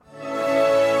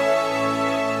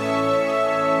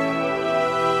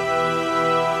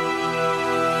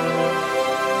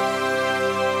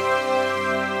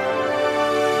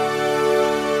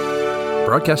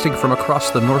broadcasting from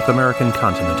across the North American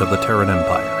continent of the Terran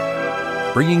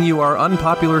Empire, bringing you our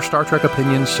unpopular Star Trek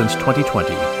opinions since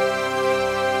 2020.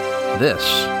 This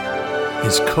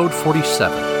is Code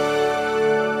 47.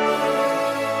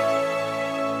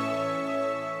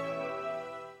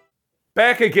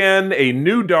 Back again, a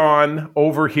new dawn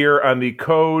over here on the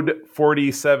Code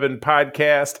 47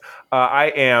 podcast.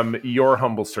 I am your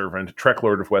humble servant, Trek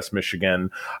Lord of West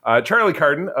Michigan, Charlie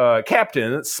Carden,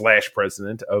 captain /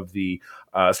 president of the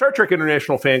Star Trek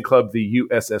International Fan Club, the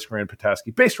USS Grand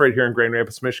Petoskey, based right here in Grand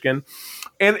Rapids, Michigan.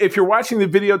 And if you're watching the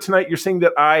video tonight, you're seeing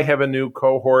that I have a new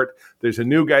cohort. There's a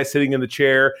new guy sitting in the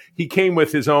chair. He came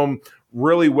with his own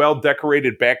really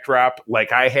well-decorated backdrop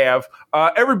like I have.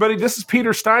 Everybody, this is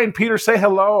Peter Stein. Peter, say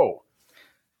hello.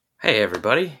 Hey,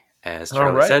 everybody. As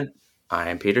Charlie said, I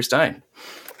am Peter Stein.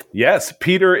 Yes,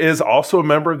 Peter is also a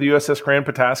member of the USS Grand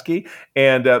Petoskey.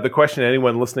 And the question to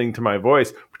anyone listening to my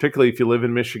voice, particularly if you live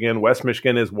in Michigan, West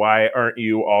Michigan, is why aren't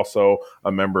you also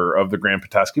a member of the Grand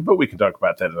Petoskey? But we can talk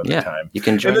about that another time. You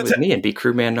can join with me and be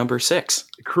crewman number 6.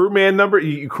 Crewman number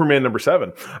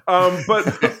 7.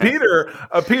 But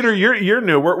Peter, you're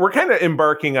new. We're kind of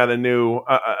embarking on a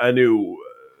new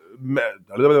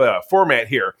format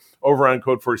here over on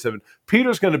Code 47.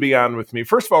 Peter's going to be on with me.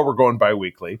 First of all, we're going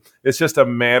bi-weekly. It's just a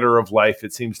matter of life.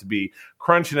 It seems to be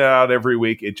crunching it out every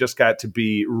week. It just got to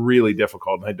be really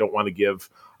difficult, and I don't want to give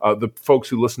the folks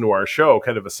who listen to our show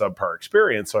kind of a subpar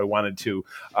experience. So I wanted to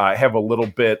have a little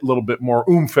bit more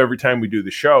oomph every time we do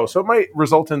the show. So it might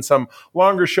result in some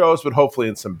longer shows, but hopefully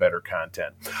in some better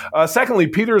content. Secondly,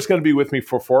 Peter is going to be with me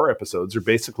for 4 episodes, or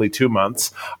basically 2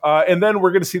 months. And then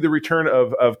we're going to see the return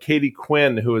of Katie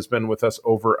Quinn, who has been with us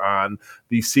over on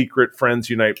the Secret Friends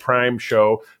Unite Prime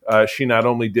show. She not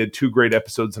only did 2 great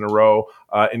episodes in a row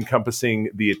encompassing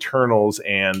the Eternals,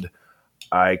 and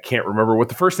I can't remember what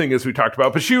the first thing is we talked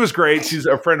about, but she was great. She's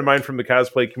a friend of mine from the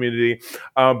cosplay community,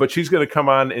 but she's going to come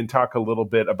on and talk a little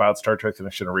bit about Star Trek The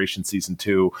Next Generation Season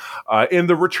 2 in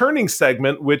the returning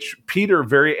segment, which Peter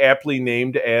very aptly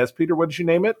named as, Peter, what did you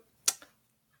name it?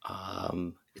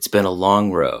 It's been a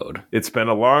long road. It's been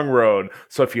a long road.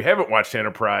 So if you haven't watched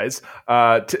Enterprise,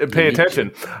 pay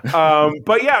attention.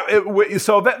 But yeah,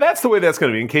 so that's the way that's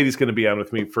going to be. And Katie's going to be on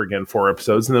with me for, again, 4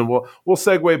 episodes. And then we'll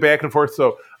segue back and forth.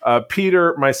 So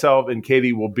Peter, myself, and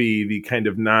Katie will be the kind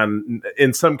of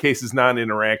in some cases,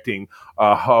 non-interacting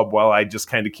hub while I just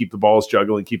kind of keep the balls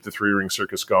juggling, keep the 3-ring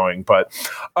circus going. But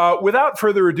without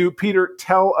further ado, Peter,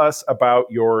 tell us about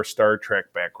your Star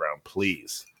Trek background,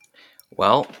 please.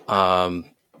 Well,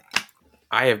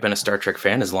 I have been a Star Trek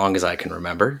fan as long as I can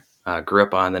remember. Grew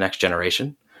up on The Next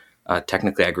Generation.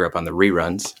 Technically, I grew up on the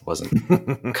reruns.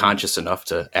 Wasn't conscious enough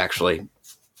to actually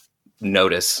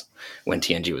notice when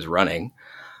TNG was running.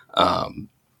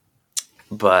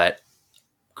 But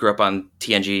grew up on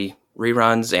TNG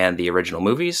reruns and the original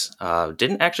movies.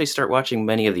 Didn't actually start watching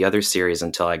many of the other series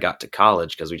until I got to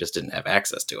college because we just didn't have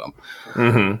access to them.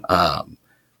 Mm-hmm.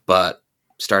 But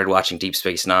started watching Deep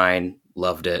Space Nine.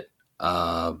 Loved it.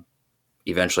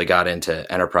 Eventually got into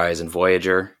Enterprise and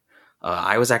Voyager.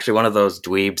 I was actually one of those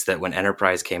dweebs that when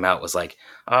Enterprise came out was like,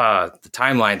 the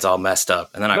timeline's all messed up.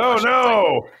 And then I watched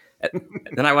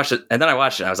it. Then I watched it. And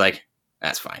I was like,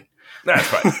 that's fine. That's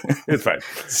fine. It's fine.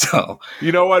 So,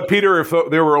 you know what, Peter, if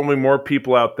there were only more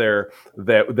people out there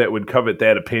that would covet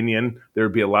that opinion, there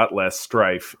would be a lot less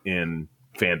strife in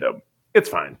fandom. It's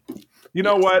fine. You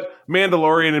know what?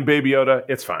 Mandalorian and Baby Yoda,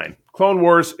 it's fine. Clone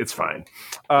Wars, it's fine.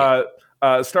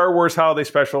 Star Wars Holiday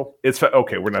Special, it's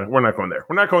okay. We're not going there.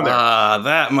 We're not going there.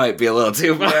 That might be a little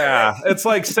too far. Yeah, it's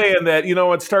like saying that, you know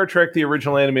what, Star Trek, the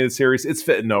original animated series, it's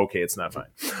fit. No, okay, it's not fine.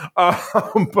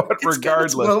 But it's regardless, got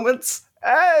its moments.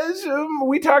 As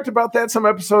we talked about that some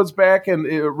episodes back, and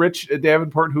Rich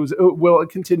Davenport, who will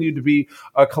continue to be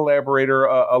a collaborator,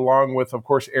 along with, of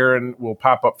course, Erin will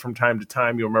pop up from time to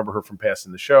time. You'll remember her from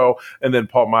Passing the Show, and then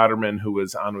Paul Moderman, who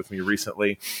was on with me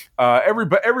recently.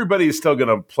 Everybody is still going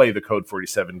to play the Code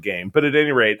 47 game, but at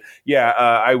any rate,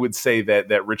 I would say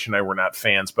that Rich and I were not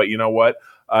fans. But you know what?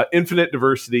 Infinite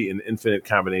diversity and infinite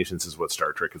combinations is what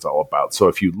Star Trek is all about. So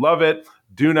if you love it,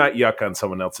 do not yuck on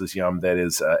someone else's yum. That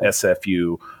is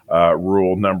SFU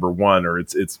rule number 1, or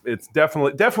it's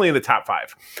definitely in the top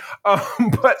 5.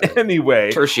 But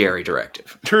anyway, tertiary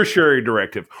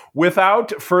directive.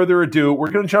 Without further ado, we're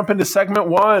going to jump into segment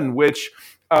 1, which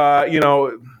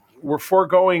we're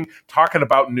foregoing talking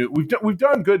about news. We've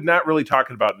done good not really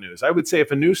talking about news. I would say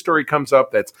if a news story comes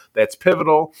up that's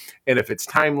pivotal, and if it's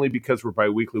timely because we're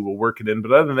bi-weekly, we'll work it in.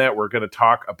 But other than that, we're going to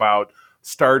talk about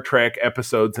Star Trek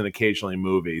episodes and occasionally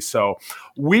movies. So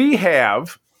we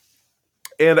have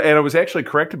And I was actually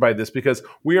corrected by this because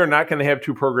we are not going to have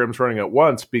two programs running at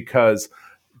once because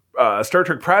Star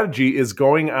Trek Prodigy is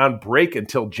going on break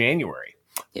until January.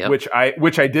 Yep.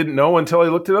 Which I didn't know until I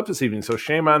looked it up this evening. So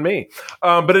shame on me.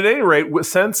 But at any rate,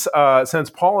 since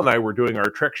Paul and I were doing our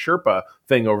Trek Sherpa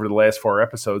thing over the last 4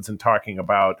 episodes and talking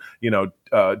about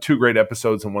 2 great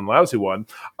episodes and 1 lousy one,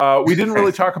 we didn't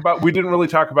really talk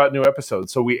about new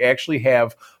episodes. So we actually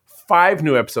have 5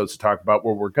 new episodes to talk about,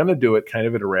 where we're going to do it kind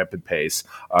of at a rapid pace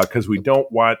because we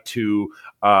don't want to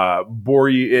bore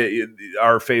you,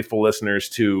 our faithful listeners,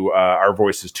 to our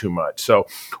voices too much. So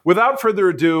without further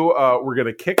ado, we're going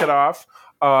to kick it off.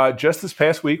 Just this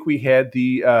past week, we had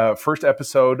the first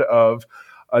episode of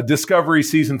Discovery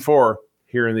Season 4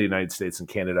 here in the United States and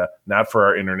Canada, not for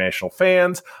our international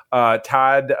fans.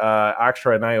 Todd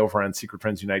Oxtra and I over on Secret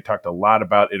Friends Unite talked a lot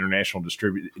about international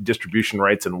distribution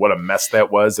rights and what a mess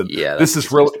that was. And this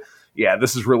is really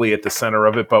at the center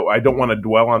of it, but I don't want to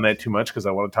dwell on that too much because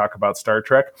I want to talk about Star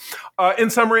Trek. In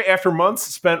summary, after months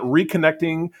spent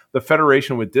reconnecting the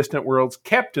Federation with distant worlds,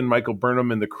 Captain Michael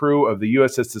Burnham and the crew of the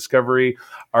USS Discovery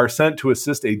are sent to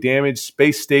assist a damaged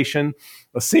space station,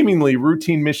 a seemingly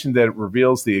routine mission that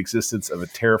reveals the existence of a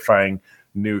terrifying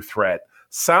new threat.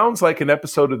 Sounds like an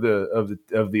episode of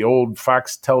the old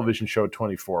Fox television show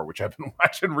 24, which I've been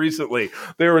watching recently.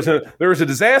 There was a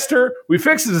disaster. We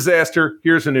fixed the disaster.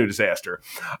 Here's a new disaster.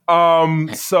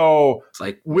 So it's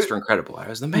like Mr. Incredible. I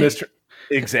was the man.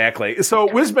 Exactly.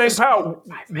 So Whiz Bang Pow,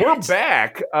 we're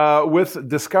back with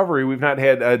Discovery. We've not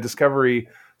had Discovery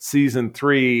Season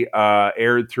 3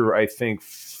 aired through, I think,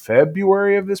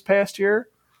 February of this past year.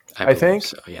 I think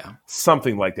so, yeah,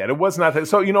 something like that. It was not that.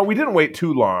 So we didn't wait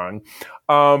too long.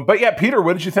 But yeah, Peter,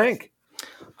 what did you think?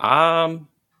 I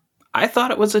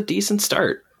thought it was a decent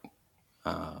start.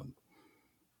 It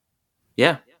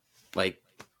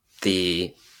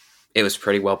was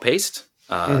pretty well paced.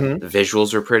 The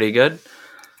visuals were pretty good.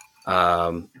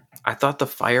 I thought the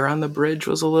fire on the bridge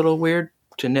was a little weird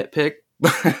to nitpick.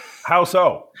 How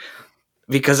so?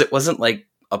 Because it wasn't like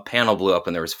a panel blew up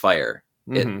and there was fire.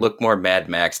 It looked more Mad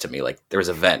Max to me, like there was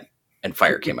a vent and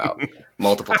fire came out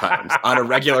multiple times on a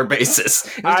regular basis.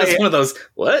 It was just one of those,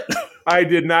 what? I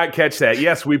did not catch that.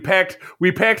 Yes, we packed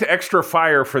extra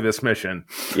fire for this mission.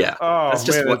 Yeah. That's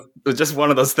just it was just one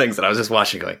of those things that I was just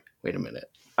watching going, wait a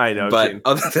minute. I know. But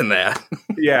other than that.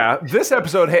 Yeah, this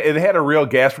episode, it had a real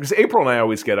gasp because April and I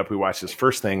always get up. We watch this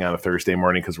first thing on a Thursday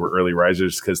morning because we're early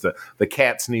risers because the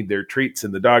cats need their treats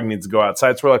and the dog needs to go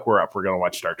outside. So we're like, we're up. We're going to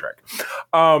watch Star Trek.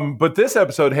 But this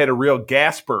episode had a real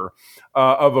gasper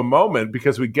of a moment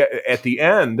because we get at the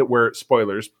end where,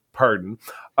 spoilers, pardon,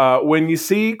 when you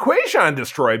see Quajon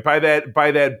destroyed by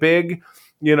that big,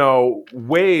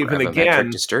 wave. And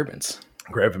again,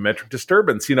 gravimetric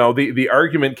disturbance. The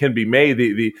argument can be made,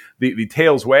 the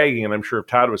tail's wagging, and I'm sure if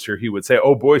Todd was here, he would say,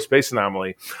 "Oh boy, space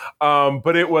anomaly."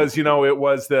 But it was, it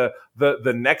was the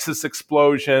Nexus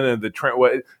explosion and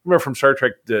remember from Star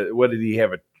Trek? What did he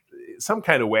have? Some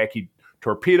kind of wacky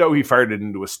torpedo. He fired it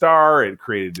into a star. It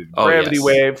created a gravity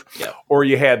wave. Yeah. Or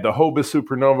you had the Hobus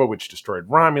supernova, which destroyed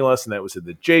Romulus, and that was in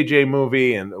the JJ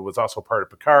movie, and it was also part of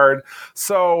Picard.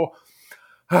 So.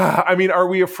 I mean, are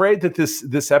we afraid that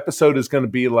this episode is going to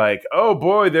be like, oh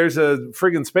boy, there's a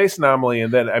friggin' space anomaly,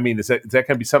 and then is that going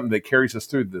to be something that carries us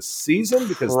through the season?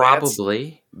 Because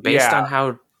probably based on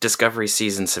how Discovery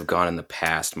seasons have gone in the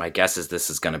past, my guess is this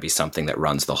is going to be something that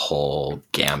runs the whole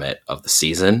gamut of the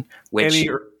season. Which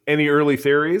any early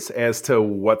theories as to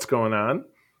what's going on?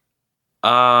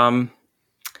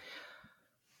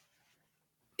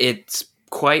 It's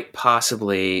quite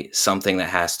possibly something that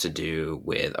has to do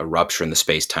with a rupture in the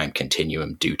space-time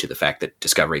continuum due to the fact that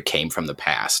Discovery came from the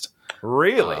past.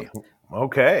 Really?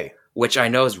 Okay. Which I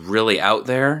know is really out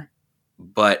there,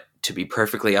 but to be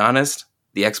perfectly honest,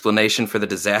 the explanation for the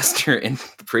disaster in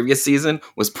the previous season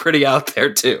was pretty out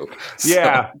there too.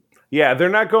 Yeah. Yeah, they're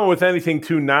not going with anything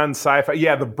too non-sci-fi.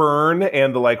 Yeah, the burn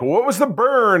and what was the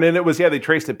burn? And it was, they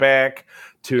traced it back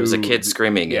to... It was a kid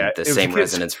screaming at the same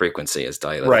resonance frequency as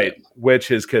Dalila. Right,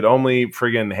 which could only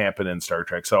friggin' happen in Star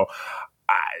Trek. So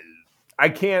I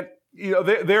can't...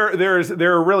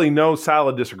 there are really no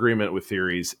solid disagreement with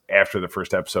theories after the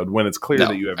first episode when it's clear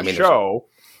that you have a show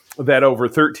that over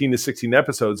 13 to 16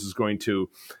 episodes is going to,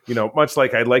 much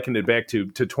like I likened it back to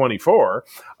 24,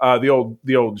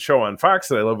 the old show on Fox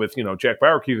that I love with, Jack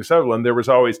Bauer, Kiefer Sutherland. There was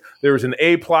an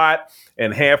A plot,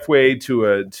 and halfway to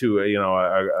a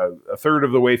third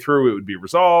of the way through, it would be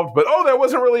resolved. But that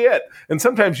wasn't really it. And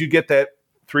sometimes you get that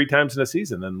 3 times in a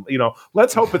season. And,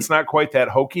 let's hope it's not quite that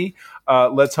hokey.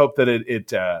 Let's hope that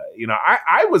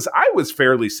I was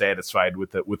fairly satisfied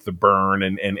with the burn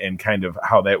and kind of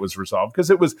how that was resolved,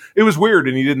 because it was weird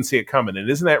and you didn't see it coming. And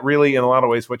isn't that really in a lot of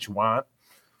ways what you want?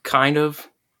 Kind of.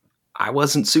 I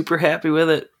wasn't super happy with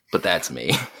it, but that's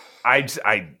me. I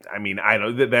mean, I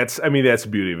know that's the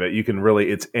beauty of it. You can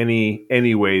really, it's any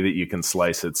way that you can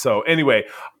slice it. So anyway,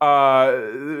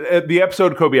 the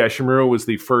episode Kobayashi Maru was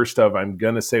the first of, I'm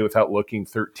going to say without looking,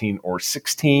 13 or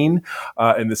 16.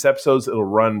 In this episode, it'll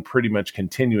run pretty much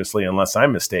continuously, unless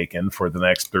I'm mistaken, for the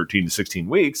next 13 to 16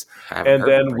 weeks. And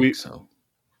then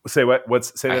say what?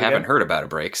 Say that I haven't again? heard about a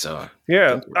break, so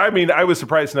yeah. I mean, I was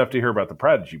surprised enough to hear about the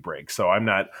Prodigy break, so I'm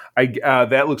not.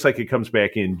 That looks like it comes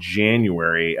back in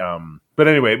January. But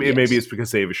anyway, Yes. maybe it's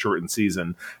because they have a shortened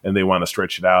season and they want to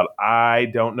stretch it out. I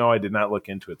don't know. I did not look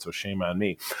into it, so shame on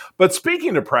me. But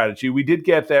speaking of Prodigy, we did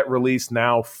get that release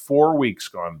now 4 weeks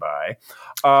gone by.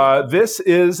 This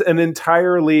is an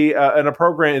entirely in a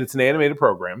program. It's an animated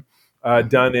program.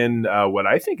 Done in what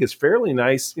I think is fairly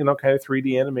nice, kind of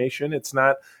 3D animation. It's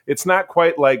not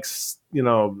quite like,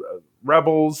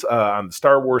 Rebels on the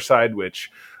Star Wars side,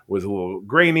 which was a little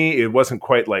grainy. It wasn't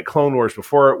quite like Clone Wars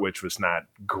before it, which was not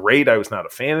great. I was not a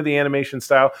fan of the animation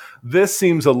style. This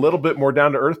seems a little bit more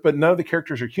down to earth, but none of the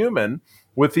characters are human,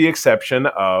 with the exception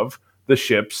of the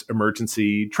ship's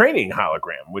emergency training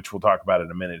hologram, which we'll talk about in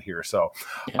a minute here. So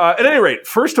at any rate,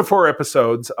 first of 4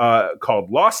 episodes called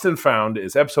Lost and Found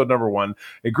is episode number 1.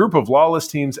 A group of lawless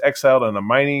teams exiled on a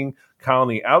mining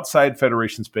colony outside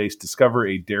Federation space discover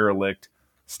a derelict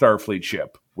Starfleet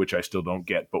ship, which I still don't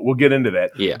get, but we'll get into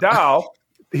that. Yeah. Dal,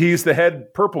 he's the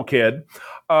head purple kid,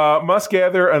 must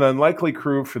gather an unlikely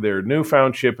crew for their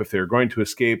newfound ship if they're going to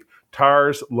escape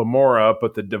Tars Lamora,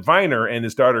 but the diviner and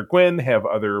his daughter Gwen have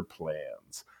other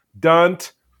plans.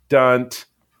 Dunt.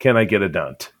 Can I get a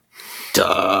dunt?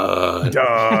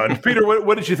 Dunt. Peter,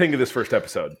 what did you think of this first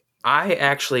episode? I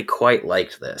actually quite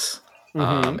liked this.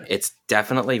 It's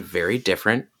definitely very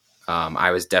different.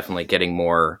 I was definitely getting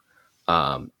more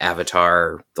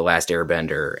Avatar, The Last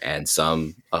Airbender, and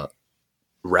some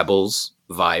Rebels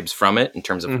vibes from it in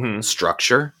terms of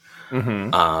structure.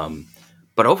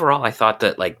 But overall, I thought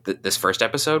that this first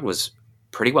episode was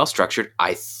pretty well structured.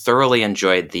 I thoroughly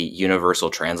enjoyed the Universal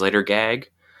Translator gag.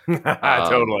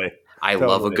 Totally. I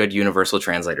love a good Universal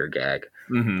Translator gag,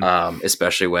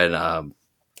 especially when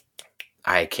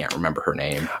I can't remember her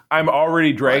name. I'm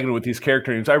already dragging with these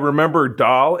character names. I remember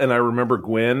Dal and I remember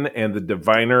Gwen and the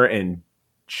diviner and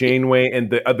Janeway and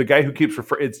the guy who keeps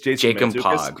referring. It's Jacob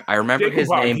Pog. I remember his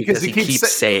name because he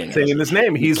keeps saying his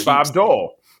name. He's Bob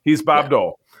Dole. He's Bob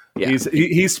Dole. Yeah.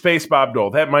 He's Space Bob Dole.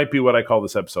 That might be what I call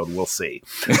this episode. We'll see.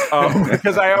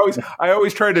 Because I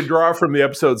always try to draw from the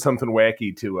episode something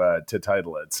wacky to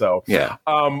title it. So yeah.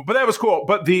 But that was cool.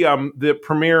 But the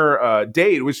premiere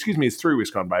date, which is 3 weeks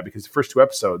gone by, because the first 2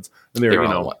 episodes, and they're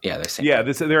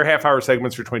they're half-hour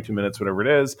segments for 22 minutes, whatever it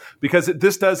is. Because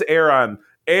this does air on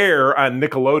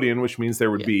Nickelodeon, which means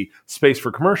there would be space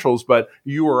for commercials, but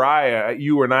you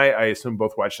and I assume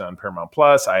both watched it on Paramount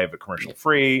Plus. I have it commercial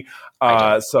free. Then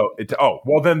I still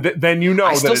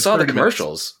saw the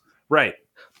commercials. Right.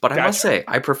 But I must say,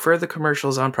 I prefer the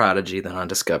commercials on Prodigy than on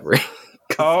Discovery.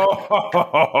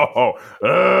 Oh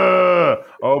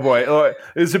boy!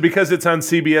 Is it because it's on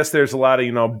CBS? There's a lot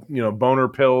of boner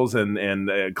pills and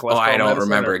cholesterol. I don't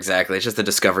remember exactly. It's just the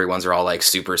Discovery ones are all like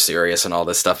super serious and all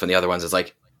this stuff, and the other ones is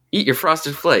like, eat your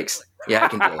Frosted Flakes. Yeah, I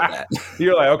can deal with that.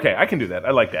 You're like, okay, I can do that.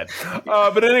 I like that.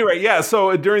 But anyway, yeah.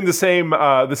 So during the same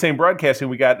broadcasting,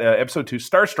 we got episode 2,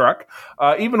 Starstruck,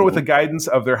 even with the guidance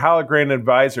of their hologram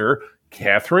advisor,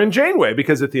 Catherine Janeway,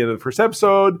 because at the end of the first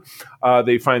episode,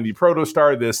 they find the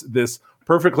protostar, this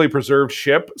perfectly preserved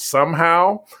ship,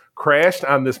 somehow crashed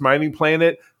on this mining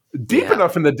planet deep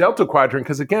enough in the Delta Quadrant,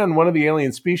 because again, one of the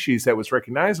alien species that was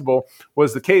recognizable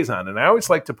was the Kazon. And I always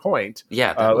like to point.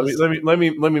 Yeah. Let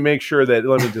me make sure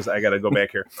that. I got to go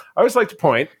back here. I always like to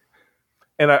point,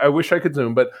 and I wish I could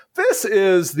zoom, but this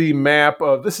is the map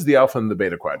of. This is the Alpha and the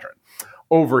Beta Quadrant.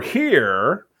 Over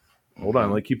here. Hold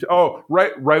on, let me keep.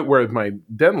 Right where my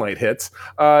den light hits.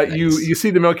 Nice. You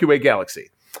see the Milky Way galaxy.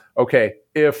 Okay,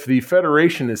 if the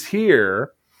Federation is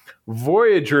here,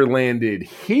 Voyager landed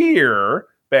here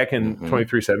back in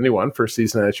 2371, first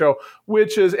season of that show,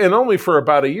 which is, and only for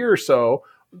about a year or so,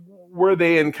 were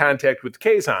they in contact with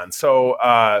Kazon. So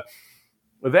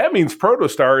that means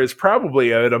Protostar is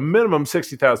probably at a minimum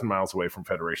 60,000 miles away from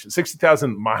Federation.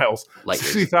 60,000 miles,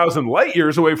 60,000 light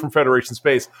years away from Federation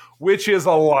space, which is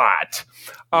a lot.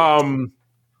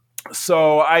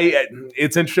 So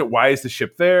it's interesting. Why is the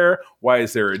ship there? Why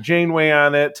is there a Janeway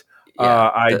on it?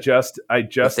 I just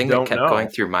the thing don't that kept know. going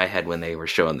through my head when they were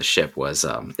showing the ship was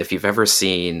if you've ever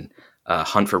seen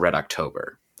Hunt for Red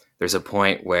October, there's a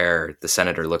point where the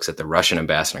senator looks at the Russian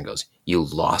ambassador and goes, "You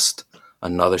lost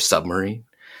another submarine?"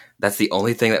 That's the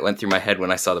only thing that went through my head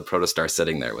when I saw the protostar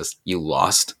sitting there was, "You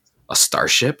lost a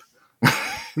starship?"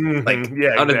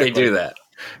 How did they do that?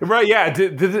 Right, yeah.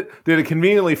 Did it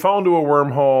conveniently fall into a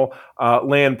wormhole,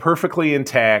 land perfectly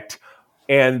intact,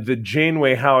 and the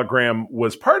Janeway hologram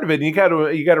was part of it? And you got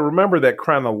to remember that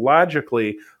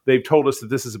chronologically, they've told us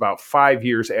that this is about 5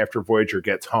 years after Voyager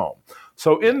gets home.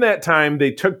 So in that time,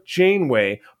 they took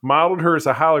Janeway, modeled her as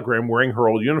a hologram wearing her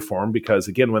old uniform, because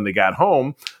again, when they got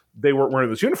home, they weren't wearing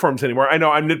those uniforms anymore. I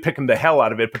know I'm nitpicking the hell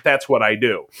out of it, but that's what I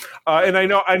do. And I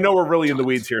know we're really in the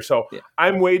weeds here. So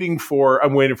I'm waiting for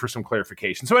some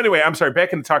clarification. So anyway, I'm sorry,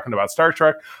 back into talking about Star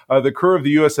Trek. The crew of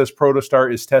the USS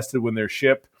Protostar is tested when their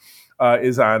ship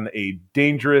is on a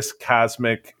dangerous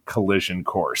cosmic collision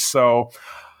course. So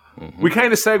we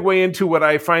kind of segue into what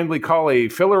I finally call a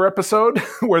filler episode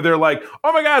where they're like,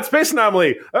 "Oh my God, space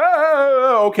anomaly.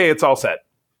 Okay, it's all set."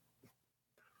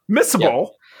 Missable.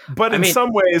 Yep. But in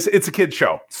some ways, it's a kid's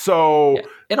show. So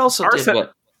it also did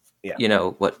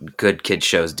what good kid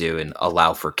shows do, and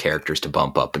allow for characters to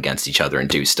bump up against each other and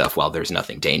do stuff while there's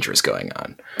nothing dangerous going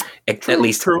on. At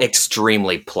least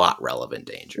extremely plot relevant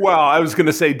danger. Well, I was going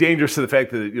to say dangerous to the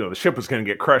fact that the ship was going to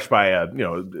get crushed by a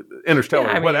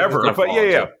interstellar whatever.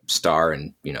 But star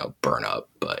and burn up.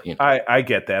 But I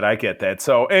get that.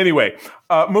 So anyway,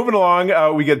 moving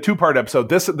along, we get a 2-part episode.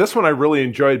 This one I really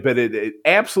enjoyed, but it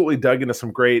absolutely dug into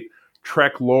some great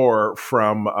Trek lore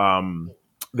from.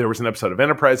 There was an episode of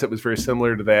Enterprise that was very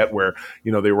similar to that, where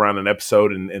they were on an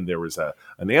episode and there was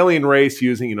an alien race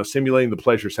using simulating the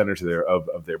pleasure centers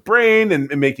of their brain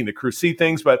and making the crew see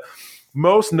things. But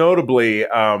most notably,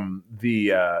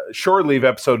 the shore leave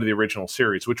episode of the original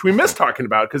series, which we missed talking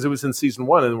about because it was in season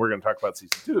 1, and we're going to talk about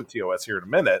season 2 of TOS here in a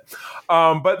minute.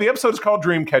 But the episode is called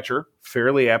Dreamcatcher,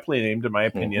 fairly aptly named in my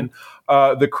opinion.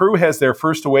 The crew has their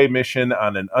first away mission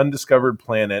on an undiscovered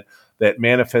planet that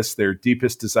manifests their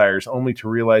deepest desires, only to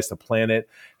realize the planet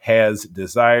has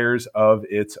desires of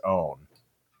its own.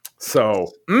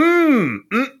 So,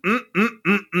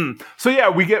 So yeah,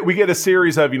 we get a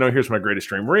series of here's my greatest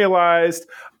dream realized.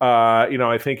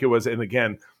 I think it was, and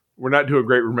again, we're not doing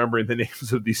great remembering the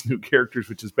names of these new characters,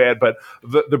 which is bad. But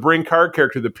the Brain Card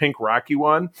character, the pink Rocky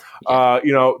one,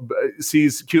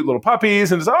 sees cute little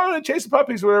puppies and is chase the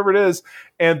puppies, whatever it is,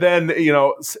 and then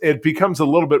it becomes a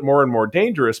little bit more and more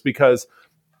dangerous because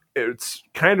it's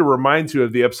kind of reminds you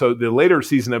of the later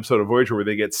season episode of Voyager where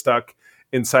they get stuck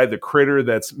inside the critter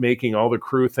that's making all the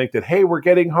crew think that, hey, we're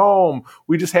getting home.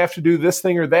 We just have to do this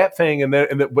thing or that thing. And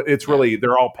it's really,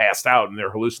 they're all passed out and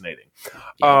they're hallucinating.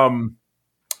 Yeah.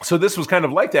 So this was kind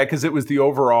of like that because it was the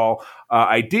overall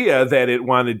idea that it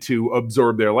wanted to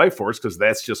absorb their life force because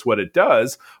that's just what it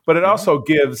does. But it also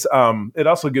gives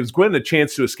Gwen a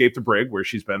chance to escape the brig where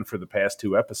she's been for the past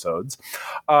 2 episodes,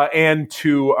 and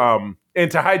to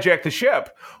hijack the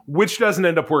ship, which doesn't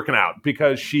end up working out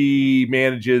because she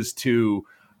manages to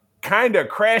kind of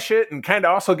crash it and kind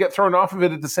of also get thrown off of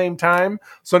it at the same time.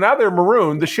 So now they're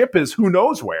marooned. The ship is who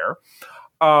knows where,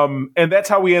 and that's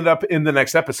how we end up in the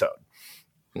next episode.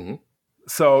 Mm-hmm.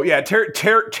 So yeah,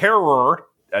 Terror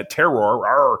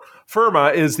Firma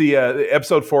is the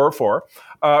episode 404.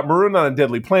 Marooned on a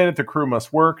deadly planet, the crew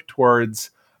must work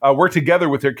together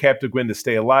with their captain Gwen to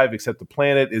stay alive. Except the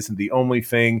planet isn't the only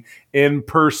thing in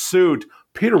pursuit.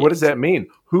 Peter, what does that mean?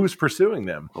 Who's pursuing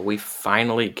them? Well, we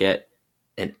finally get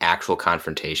an actual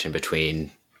confrontation between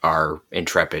our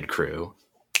intrepid crew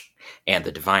and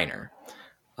the Diviner.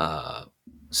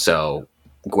 So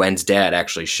Gwen's dad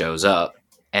actually shows up.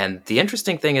 And the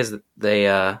interesting thing is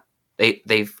that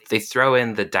they throw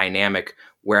in the dynamic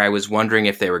where I was wondering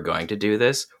if they were going to do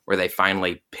this, where they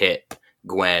finally pit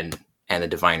Gwen and the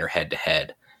Diviner head to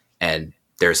head, and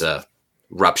there's a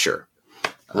rupture,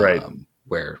 right?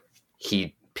 Where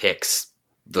he picks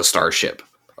the starship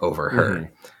over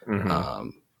her,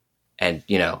 and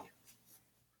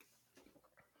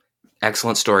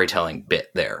excellent storytelling bit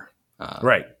there,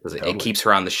 right? It keeps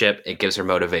her on the ship, it gives her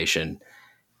motivation,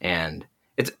 and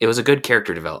it was a good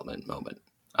character development moment.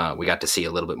 We got to see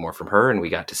a little bit more from her, and we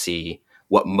got to see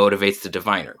what motivates the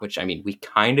Diviner, which, I mean, we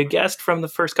kind of guessed from the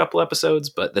first couple episodes,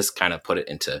 but this kind of put it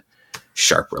into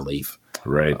sharp relief,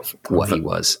 right? Of what he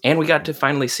was. And we got to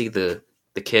finally see the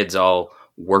kids all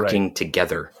working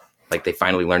together. Like they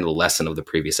finally learned the lesson of the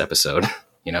previous episode,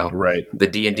 Right. The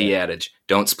D&D adage,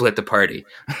 don't split the party.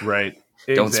 Right.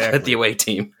 Don't split the away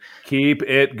team. Keep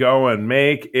it going.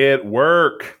 Make it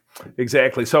work.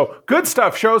 Exactly. So good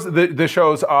stuff. Shows the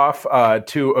show's off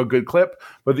to a good clip.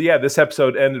 But yeah, this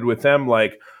episode ended with them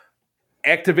like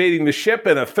activating the ship,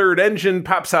 and a third engine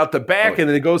pops out the back, and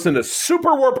it goes into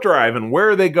super warp drive. And where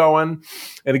are they going?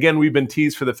 And again, we've been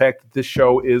teased for the fact that this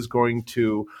show is going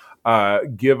to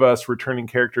give us returning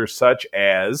characters such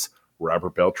as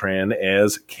Robert Beltran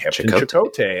as Captain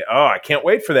Chakotay. Oh, I can't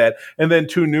wait for that. And then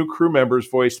 2 new crew members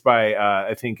voiced by,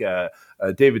 I think,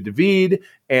 David David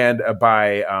and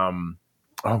by,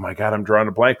 oh my God, I'm drawing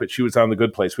a blank, but she was on The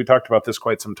Good Place. We talked about this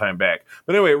quite some time back.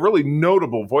 But anyway, really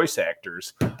notable voice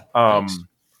actors.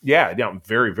 Yeah,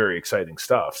 very, very exciting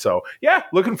stuff. So yeah,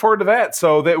 looking forward to that.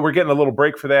 So that we're getting a little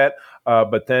break for that,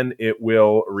 but then it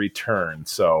will return.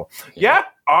 So yeah,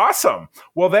 awesome.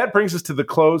 Well, that brings us to the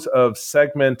close of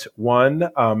segment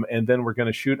 1, and then we're going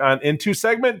to shoot on into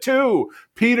segment 2.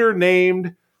 Peter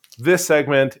named this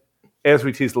segment, as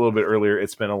we teased a little bit earlier.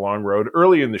 It's been a long road.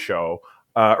 Earlier in the show,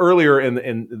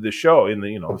 in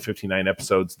the 59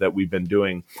 episodes that we've been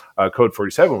doing Code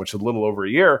 47, which is a little over a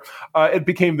year, it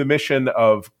became the mission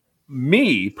of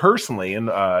me personally, and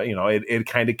it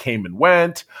kind of came and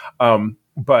went,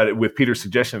 but with Peter's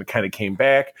suggestion, it kind of came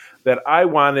back, that I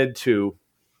wanted to,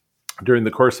 during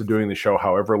the course of doing the show,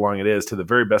 however long it is, to the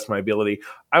very best of my ability,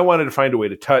 I wanted to find a way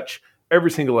to touch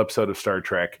every single episode of Star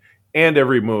Trek and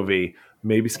every movie.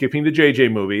 Maybe skipping the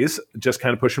JJ movies, just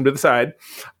kind of push them to the side.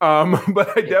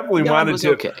 But I definitely wanted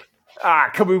to. Okay.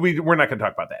 We're not going to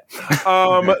talk about that.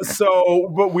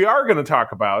 But we are going to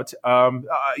talk about,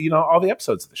 all the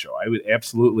episodes of the show. I would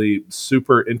absolutely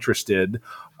super interested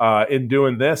in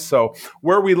doing this. So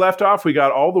where we left off, we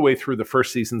got all the way through the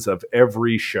first seasons of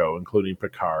every show, including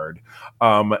Picard.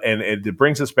 And it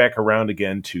brings us back around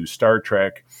again to Star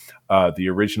Trek, the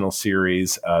original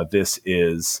series. This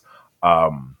is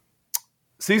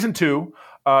season 2.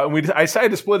 I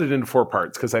decided to split it into 4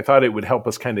 parts because I thought it would help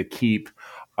us kind of keep,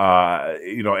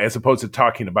 as opposed to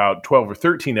talking about 12 or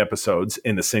 13 episodes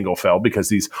in a single fell, because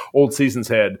these old seasons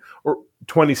had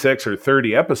 26 or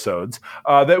 30 episodes,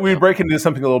 that we would break into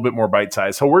something a little bit more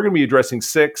bite-sized. So we're going to be addressing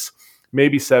 6,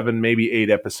 maybe 7, maybe 8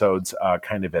 episodes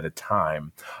kind of at a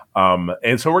time.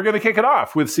 And so we're going to kick it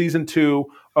off with season 2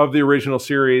 of the original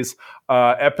series.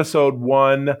 Episode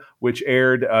 1, which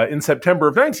aired in September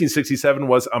of 1967,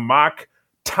 was Amok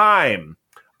Time.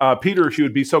 Peter, if you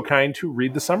would be so kind to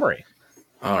read the summary.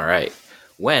 All right.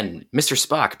 When Mr.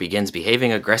 Spock begins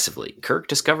behaving aggressively, Kirk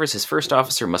discovers his first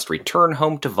officer must return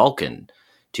home to Vulcan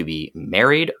to be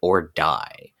married or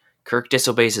die. Kirk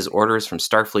disobeys his orders from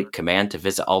Starfleet Command to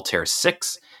visit Altair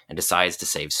 6 and decides to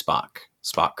save Spock.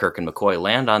 Spock, Kirk, and McCoy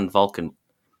land on Vulcan,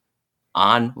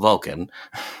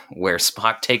 where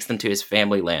Spock takes them to his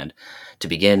family land to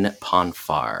begin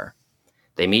Ponfar.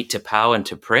 They meet T'Pau and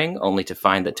T'Pring, only to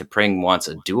find that T'Pring wants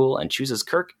a duel and chooses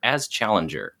Kirk as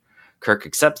challenger. Kirk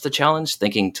accepts the challenge,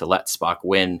 thinking to let Spock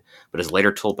win, but is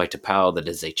later told by T'Pau that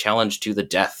it is a challenge to the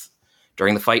death.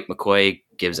 During the fight, McCoy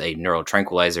gives a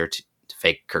neurotranquilizer to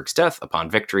fake Kirk's death.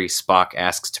 Upon victory, Spock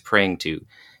asks T'Pring to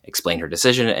explain her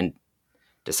decision and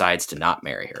decides to not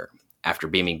marry her. After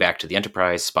beaming back to the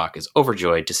Enterprise, Spock is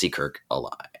overjoyed to see Kirk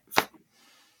alive.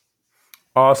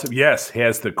 Awesome. Yes, he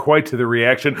has quite the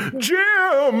reaction.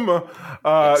 Jim!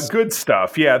 Yes. Good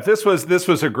stuff. Yeah, this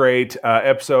was a great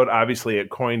episode. Obviously, it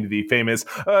coined the famous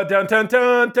dun dun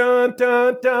dun dun dun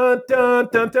dun dun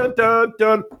dun dun dun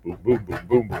dun boom boom boom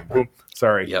boom boom boom.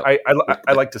 Sorry, yep.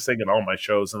 I like to sing in all my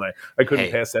shows, and I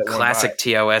couldn't pass that. Classic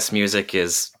TOS music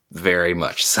is very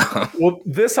much so. Well,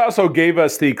 this also gave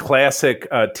us the classic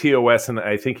TOS, and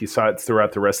I think you saw it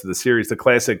throughout the rest of the series. The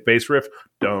classic bass riff,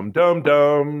 dum dum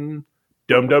dum.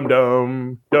 Dum dum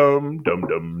dum dum dum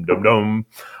dum dum dum.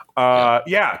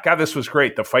 Yeah, God, this was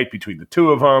great. The fight between the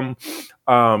two of them.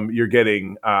 You're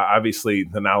getting obviously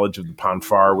the knowledge of the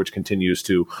Ponfar, which continues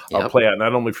to play out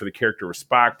not only for the character of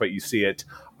Spock, but you see it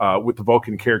with the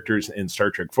Vulcan characters in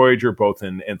Star Trek Voyager, both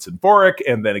in Ensign Boric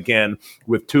and then again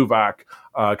with Tuvok.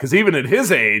 Because even at his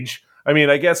age, I mean,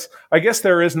 I guess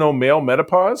there is no male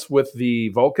menopause with the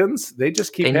Vulcans. They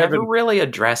just keep never really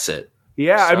address it.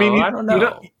 Yeah, so I mean, I don't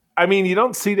know. You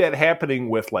don't see that happening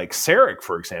with like Sarek,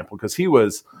 for example, because he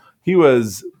was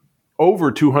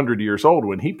over 200 years old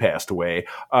when he passed away,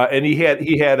 and he had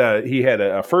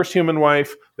a first human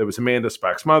wife that was Amanda,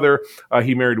 Spock's mother.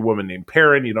 He married a woman named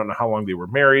Perrin. You don't know how long they were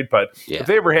married, but if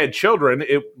they ever had children,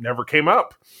 it never came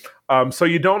up. So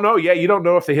you don't know. Yeah, you don't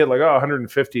know if they hit like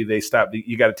 150. They stopped.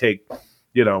 You got to take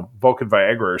Vulcan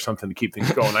Viagra or something to keep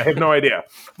things going. I have no idea.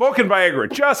 Vulcan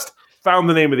Viagra. Just found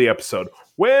the name of the episode.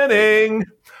 Winning.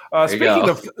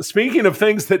 Speaking of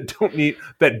things that don't need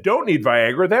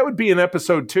Viagra, that would be in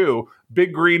episode 2,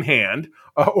 Big Green Hand,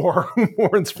 or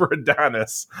Warrants for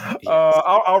Adonis. Yes.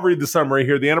 I'll read the summary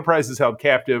here. The Enterprise is held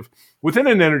captive within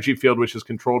an energy field which is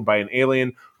controlled by an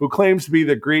alien who claims to be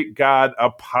the Greek god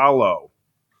Apollo.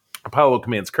 Apollo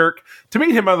commands Kirk to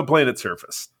meet him on the planet's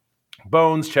surface.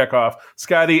 Bones, Chekhov,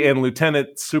 Scotty, and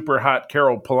Lieutenant Super Hot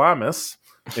Carol Palamas,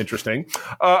 interesting,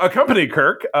 accompany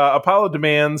Kirk. Apollo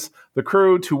demands the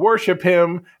crew to worship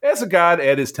him as a god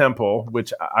at his temple,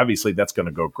 which obviously that's going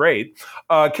to go great.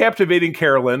 Captivating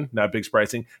Carolyn, not big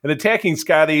surprising, and attacking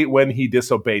Scotty when he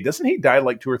disobeyed. Doesn't he die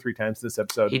like 2 or 3 times this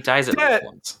episode? He dies at least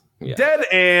once. Yeah. Dead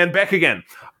and back again.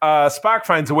 Spock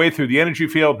finds a way through the energy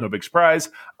field, no big surprise,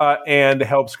 and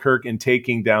helps Kirk in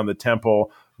taking down the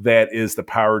temple that is the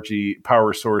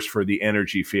power source for the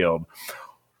energy field.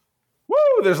 Woo!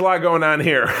 There's a lot going on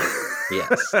here.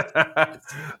 Yes.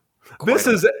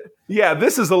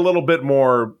 This is a little bit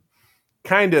more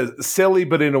kind of silly,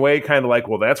 but in a way kind of like,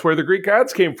 well, that's where the Greek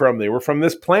gods came from. They were from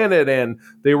this planet, and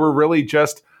they were really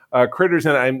just critters.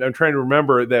 And I'm trying to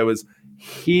remember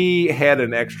he had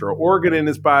an extra organ in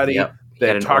his body. Yep. He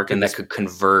had an organ that could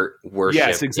convert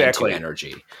worship into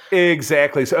energy.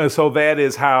 Exactly. So that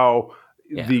is how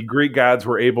the Greek gods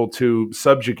were able to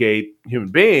subjugate human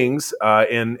beings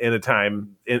in the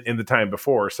time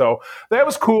before. So that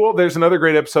was cool. There's another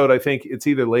great episode. I think it's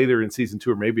either later in season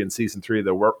 2 or maybe in season 3,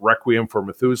 the Requiem for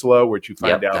Methuselah, which you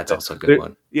find out that's also a good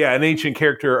one. Yeah, an ancient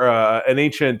character, an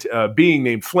ancient being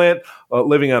named Flint,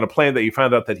 living on a planet that you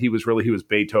found out that he was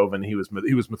Beethoven, he was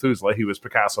Methuselah, he was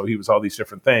Picasso, he was all these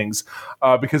different things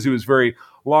because he was very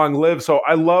long lived. So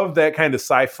I love that kind of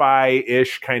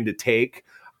sci-fi-ish kind of take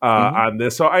on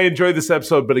this. So I enjoyed this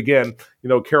episode, but again,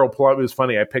 Carol Plum, it was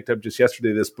funny. I picked up just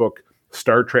yesterday this book,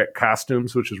 Star Trek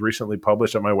Costumes, which was recently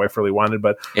published that my wife really wanted,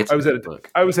 but I was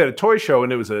at a toy show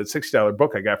and it was a $60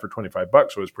 book I got for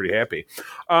 $25, so I was pretty happy.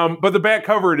 But the back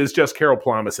cover, it is just Carol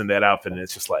Palamas in that outfit, and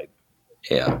it's just like,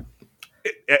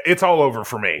 it's all over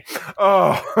for me.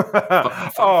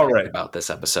 Oh, all right. About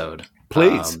this episode,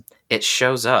 please. It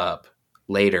shows up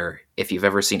later, if you've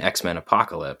ever seen X-Men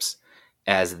Apocalypse,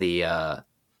 as the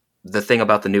thing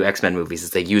about the new X-Men movies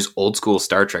is they use old school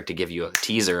Star Trek to give you a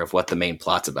teaser of what the main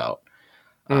plot's about.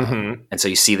 And so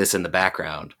you see this in the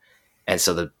background. And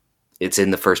so it's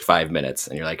in the first 5 minutes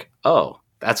and you're like, oh,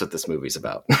 that's what this movie's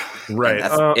about. Right.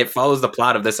 It follows the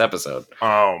plot of this episode.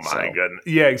 Oh my goodness.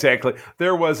 Yeah, exactly.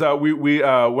 There was, we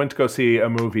went to go see a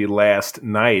movie last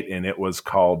night and it was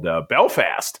called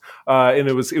Belfast. And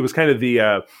it was kind of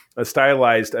the a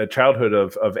stylized childhood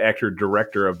of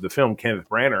actor-director of the film, Kenneth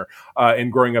Branagh,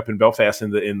 and growing up in Belfast in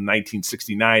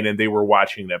 1969, and they were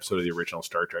watching an episode of the original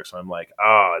Star Trek. So I'm like,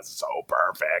 oh, it's so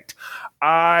perfect.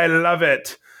 I love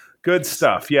it. Good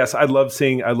stuff. Yes, I love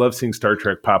seeing Star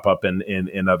Trek pop up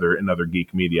in other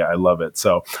geek media. I love it.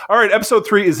 So, all right, episode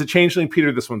 3 is The Changeling.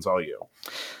 Peter, this one's all you.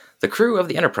 The crew of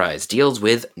the Enterprise deals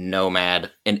with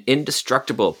Nomad, an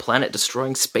indestructible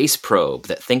planet-destroying space probe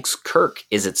that thinks Kirk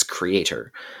is its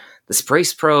creator. The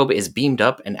space probe is beamed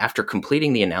up, and after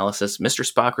completing the analysis, Mr.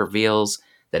 Spock reveals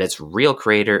that its real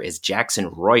creator is Jackson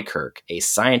Roy Kirk, a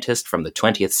scientist from the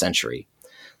 20th century.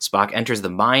 Spock enters the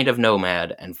mind of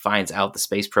Nomad and finds out the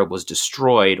space probe was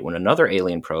destroyed when another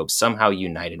alien probe somehow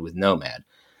united with Nomad,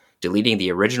 deleting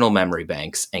the original memory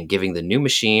banks and giving the new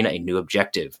machine a new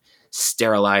objective: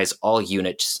 sterilize all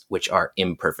units which are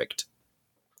imperfect.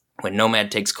 When Nomad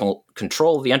takes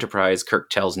control of the Enterprise, Kirk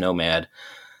tells Nomad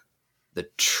the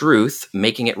truth,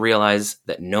 making it realize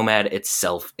that Nomad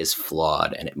itself is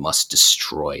flawed and it must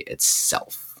destroy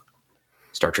itself.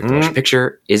 Star Trek The Motion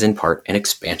Picture is in part an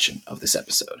expansion of this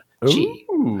episode.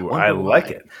 Ooh, I like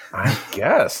it. I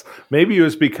guess. Maybe it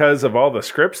was because of all the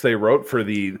scripts they wrote for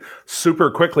the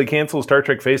super quickly canceled Star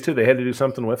Trek Phase 2. They had to do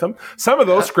something with them. Some of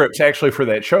those scripts actually for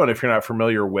that show, and if you're not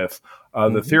familiar with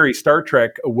the theory, Star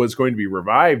Trek was going to be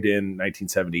revived in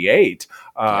 1978,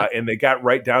 and they got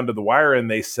right down to the wire,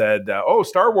 and they said, oh,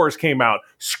 Star Wars came out.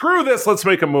 Screw this, let's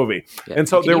make a movie. Yeah, and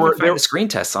so there were screen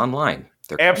tests online.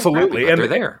 They're absolutely. Crappy, and they're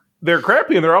there. They're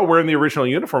crappy, and they're all wearing the original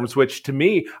uniforms, which to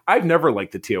me, I've never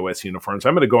liked the TOS uniforms.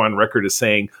 I'm going to go on record as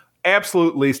saying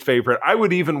absolute least favorite. I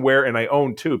would even wear, and I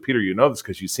own two, Peter, you know this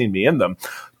because you've seen me in them,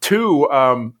 two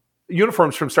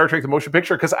uniforms from Star Trek The Motion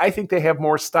Picture because I think they have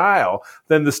more style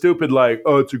than the stupid, like,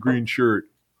 oh, it's a green shirt.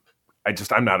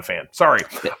 I'm not a fan. Sorry.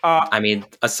 I mean,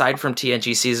 aside from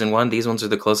TNG Season 1, these ones are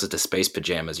the closest to space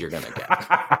pajamas you're going to get.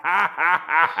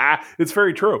 It's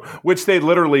very true, which they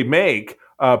literally make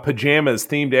pajamas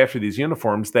themed after these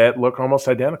uniforms that look almost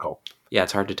identical. Yeah,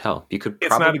 it's hard to tell. You could.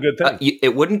 It's not a good thing.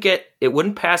 It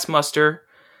wouldn't pass muster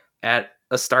at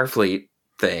a Starfleet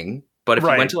thing, But if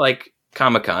Right. you went to like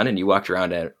Comic-Con and you walked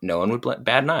around and no one would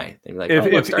bat an eye. They'd be like,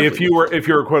 if you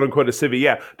were quote unquote a civvy,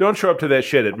 yeah, don't show up to that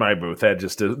shit at my booth. That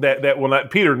just is, that will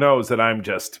not. Peter knows that I'm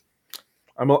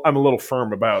a little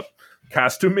firm about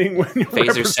costuming when you're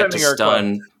Phaser set to representing our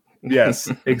stun. club.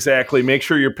 Yes, exactly. Make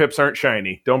sure your pips aren't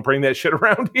shiny. Don't bring that shit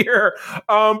around here.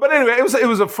 But anyway, it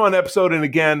was a fun episode, and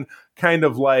again, kind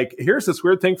of like here's this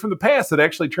weird thing from the past that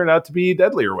actually turned out to be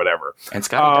deadly or whatever. And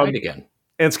Scotty died again.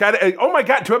 And Scotty, oh my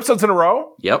god, 2 episodes in a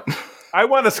row. Yep. I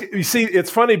want to you see. It's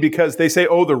funny because they say,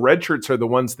 "Oh, the red shirts are the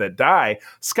ones that die."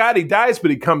 Scotty dies,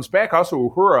 but he comes back. Also,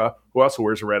 Uhura, who also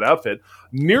wears a red outfit,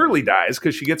 nearly dies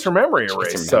because she gets her memory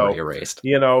erased. Erased.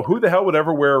 You know, who the hell would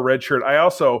ever wear a red shirt? I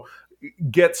also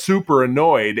get super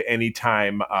annoyed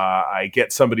anytime I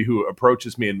get somebody who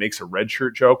approaches me and makes a red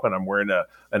shirt joke when I'm wearing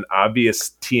an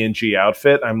obvious TNG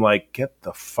outfit. I'm like, get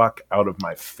the fuck out of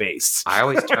my face. I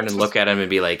always turn and look at him and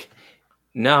be like,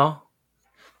 no.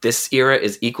 This era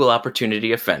is equal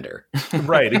opportunity offender.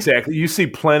 Right, exactly. You see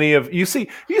plenty of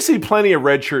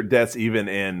red shirt deaths even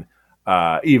in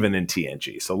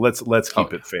TNG. So let's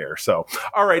keep it fair. So,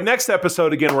 all right, next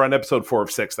episode, again, we're on episode 4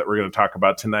 of 6 that we're going to talk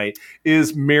about tonight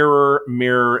is Mirror,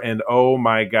 and oh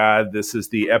my God, this is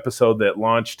the episode that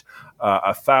launched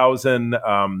 1,000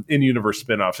 in-universe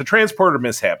spinoffs. A transporter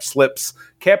mishap slips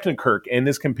Captain Kirk and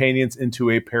his companions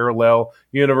into a parallel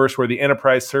universe where the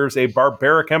Enterprise serves a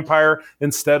barbaric empire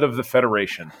instead of the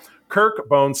Federation. Kirk,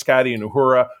 Bones, Scotty, and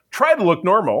Uhura try to look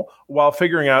normal while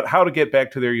figuring out how to get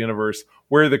back to their universe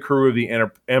where the crew of the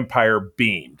Empire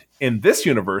beamed. In this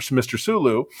universe, Mr.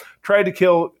 Sulu tried to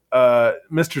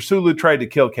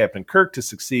kill Captain Kirk to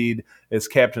succeed as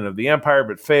captain of the Empire,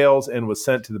 but fails and was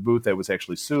sent to the booth that was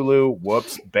actually Sulu.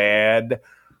 Whoops, bad.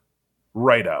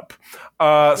 Right up.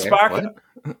 Spock. What?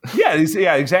 Yeah,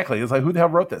 exactly. It's like, who the hell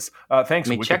wrote this? Thanks. I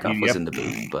mean, Chekhov was in the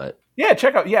booth, but yeah,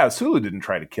 check out. Yeah, Sulu didn't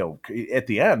try to kill at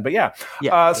the end, but yeah.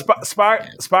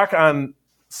 Spock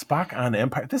on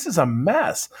Empire. This is a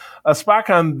mess. Spock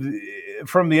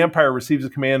from the Empire receives a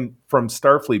command from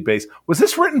Starfleet base. Was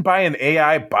this written by an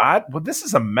AI bot? Well, this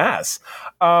is a mess.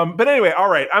 But anyway, all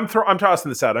right. I'm tossing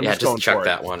this out. I'm just going check for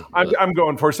that it. one. I'm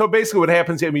going for it. So basically, what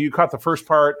happens? I mean, you caught the first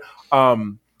part.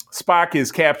 Spock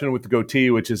is captain with the goatee,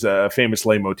 which is a famous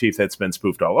leitmotif that's been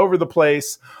spoofed all over the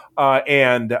place.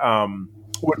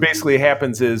 What basically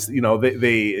happens is, you know,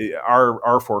 they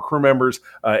our 4 crew members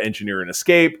engineer an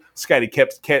escape. Spock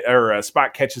catches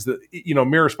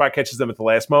Spock catches them at the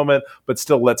last moment, but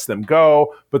still lets them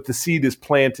go. But the seed is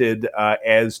planted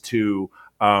as to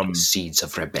seeds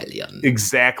of rebellion.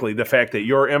 Exactly. The fact that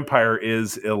your empire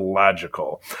is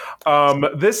illogical.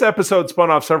 This episode spun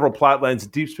off several plot lines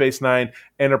of Deep Space Nine,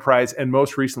 Enterprise, and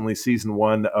most recently season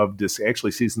 1,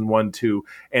 2,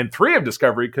 and 3 of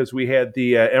Discovery, because we had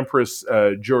the Empress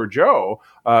Georgiou,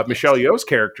 Michelle Yeoh's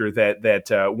character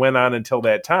that went on until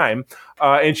that time.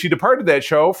 And she departed that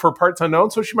show for parts unknown,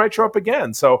 so she might show up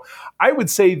again. So I would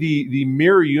say the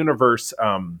Mirror Universe,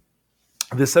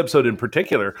 this episode in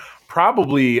particular,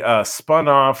 probably spun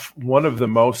off one of the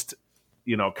most,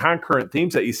 concurrent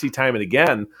themes that you see time and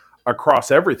again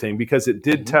across everything, because it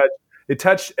did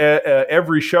touched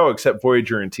every show except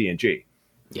Voyager and TNG.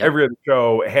 Yep. Every other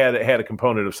show had a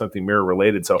component of something mirror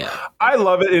related. So I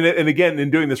love it. And again,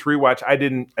 in doing this rewatch, I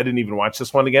didn't even watch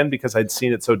this one again because I'd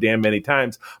seen it so damn many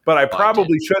times. But I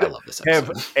probably should have.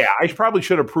 Yeah, I probably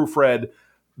should have proofread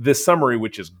this summary,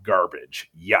 which is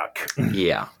garbage. Yuck.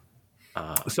 Yeah.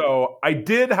 So I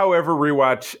did, however,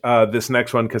 rewatch this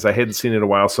next one because I hadn't seen it in a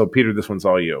while. So Peter, this one's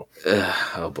all you.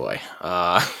 Oh boy.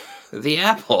 The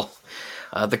Apple.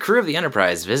 The crew of the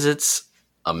Enterprise visits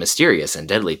a mysterious and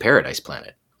deadly paradise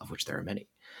planet, of which there are many,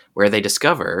 where they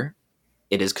discover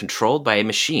it is controlled by a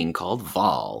machine called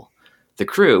Vol. The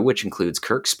crew, which includes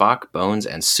Kirk, Spock, Bones,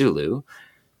 and Sulu,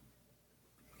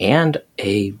 and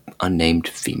a unnamed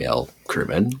female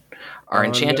crewman, are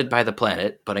enchanted by the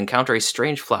planet, but encounter a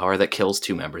strange flower that kills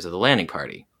 2 members of the landing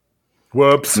party.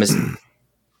 Whoops.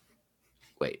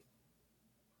 Wait.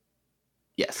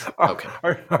 Yes. Okay.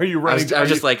 Are you running? I was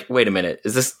just like, wait a minute.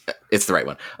 Is this? It's the right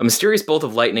one. A mysterious bolt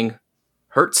of lightning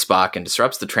hurts Spock and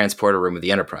disrupts the transporter room of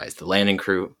the Enterprise. The landing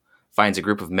crew finds a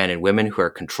group of men and women who are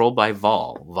controlled by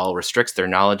Vol. Vol restricts their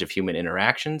knowledge of human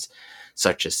interactions,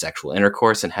 such as sexual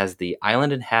intercourse, and has the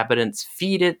island inhabitants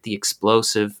feed it the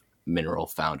explosive mineral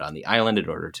found on the island in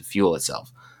order to fuel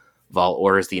itself. Vol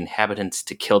orders the inhabitants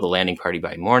to kill the landing party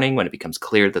by morning when it becomes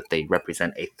clear that they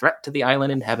represent a threat to the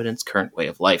island inhabitants' current way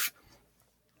of life.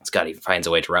 Scotty finds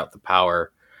a way to route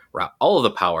all of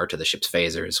the power to the ship's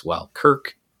phasers, while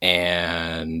Kirk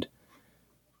and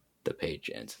The page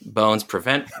ends. Bones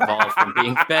prevent Vol from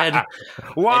being fed any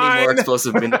Line! more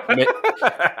explosive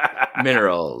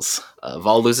minerals.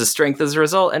 Vol loses strength as a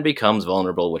result and becomes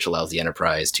vulnerable, which allows the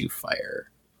Enterprise to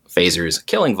fire phasers,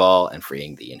 killing Vol and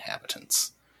freeing the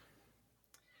inhabitants.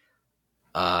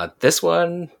 This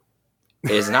one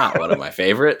is not one of my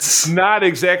favorites. Not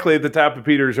exactly at the top of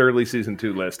Peter's early season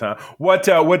 2 list, huh? What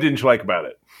didn't you like about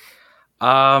it?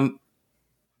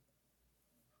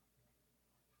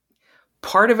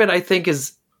 Part of it, I think,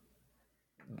 is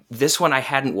this one I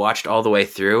hadn't watched all the way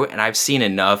through, and I've seen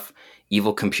enough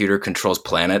evil computer controls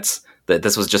planets that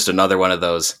this was just another one of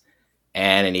those,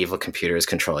 and an evil computer is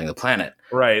controlling the planet.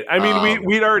 Right. I mean,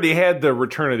 we'd already had the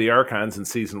Return of the Archons in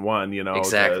season 1,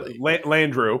 Exactly.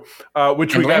 Landru,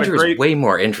 which And we got Landru a great... is way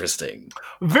more interesting.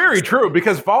 Very true,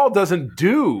 because Vol doesn't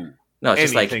do No,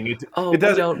 it's anything. just like, we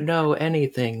don't know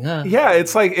anything. Yeah,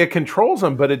 it's like it controls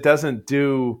them, but it doesn't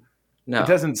do... No.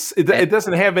 It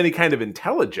doesn't have any kind of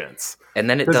intelligence. And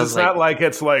then it does it's not like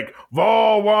it's like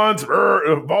Vol wants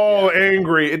Vol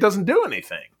angry. It doesn't do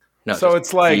anything. No, so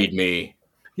it's like feed me.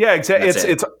 Yeah, exactly.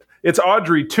 That's It's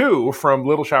Audrey 2 from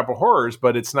Little Shop of Horrors,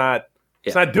 but it's not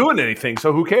doing anything.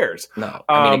 So who cares? No,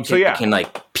 I mean it it can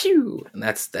like pew, and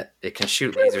that's that. It can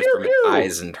shoot lasers from its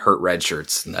eyes and hurt red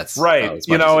shirts, and that's right. And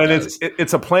does.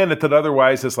 it's a planet that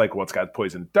otherwise is like, well, it's got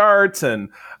poison darts, and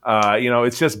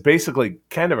it's just basically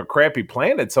kind of a crappy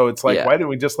planet. So it's like, why didn't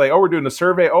we just like, we're doing a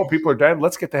survey? Oh, people are dying.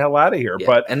 Let's get the hell out of here. Yeah.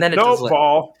 But and then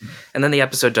Vol. And then the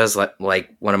episode does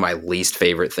like one of my least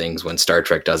favorite things when Star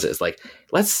Trek does it is like,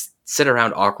 let's sit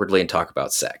around awkwardly and talk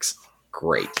about sex.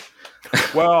 Great.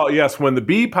 Well, yes, when the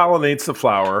bee pollinates the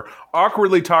flower,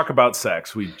 awkwardly talk about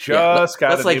sex. We just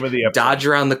got the name of the episode. Dodge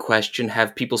around the question,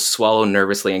 have people swallow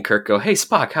nervously, and Kirk go, hey,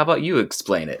 Spock, how about you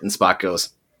explain it? And Spock goes,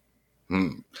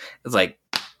 It's like,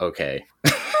 okay.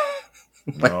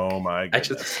 Oh, my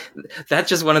goodness. That's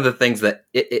just one of the things that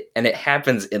it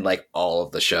happens in like all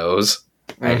of the shows.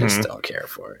 I just don't care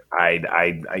for it.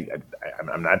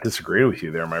 I'm not disagreeing with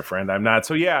you there, my friend. I'm not.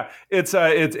 So yeah, it's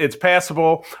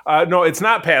passable. No, it's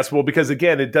not passable because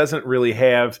again, it doesn't really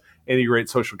have any great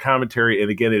social commentary,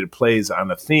 and again, it plays on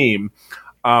a theme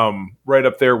right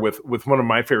up there with one of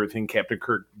my favorite things Captain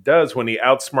Kirk does when he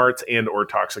outsmarts and or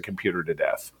talks a computer to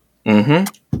death.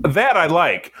 Mm-hmm. That I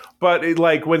like, but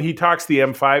like when he talks the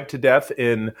M5 to death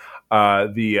in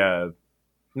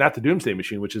not the Doomsday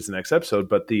Machine, which is the next episode,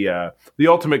 but the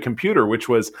Ultimate Computer, which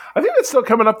was, I think it's still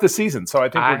coming up this season. So I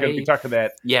think we're going to be talking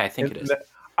that. Yeah, I think it is.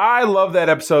 I love that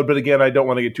episode, but again, I don't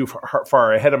want to get too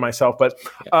far ahead of myself. But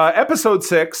episode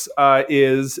 6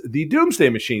 is the Doomsday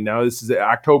Machine. Now, this is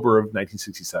October of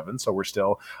 1967, so we're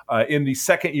still in the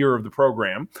second year of the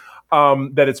program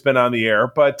that it's been on the air.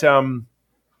 But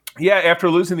after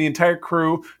losing the entire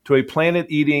crew to a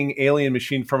planet-eating alien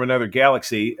machine from another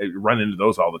galaxy, run into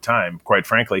those all the time, quite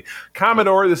frankly.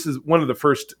 Commodore, this is one of the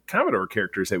first Commodore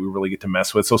characters that we really get to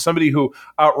mess with. So somebody who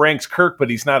outranks Kirk, but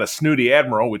he's not a snooty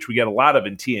admiral, which we get a lot of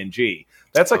in TNG.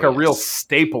 That's like a real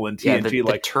staple in TNG.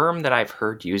 Yeah, the term that I've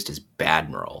heard used is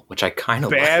badmiral, which I kind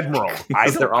of badmiral.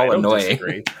 Like. They're all annoying.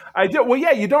 Disagree. Well,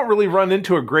 yeah, you don't really run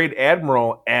into a great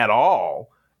admiral at all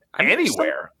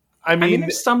anywhere. I mean,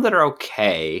 there's some that are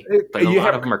okay, but a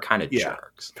lot of them are kind of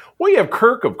jerks. Well, you have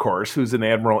Kirk, of course, who's an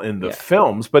admiral in the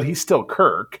films, but he's still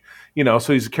Kirk, so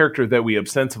he's a character that we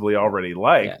ostensibly already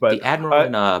like. Yeah, but the admiral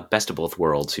in Best of Both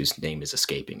Worlds, whose name is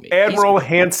escaping me, Admiral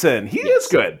Hansen. He is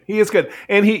good. He is good,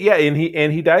 and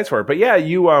he dies for it. But yeah,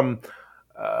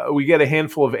 we get a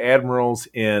handful of admirals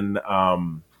in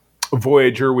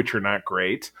Voyager, which are not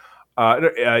great.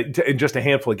 Just a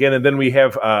handful again, and then we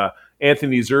have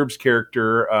Anthony Zerb's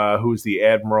character, who's the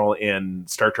admiral in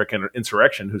Star Trek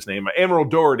Insurrection, whose name Admiral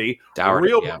Doherty,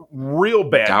 real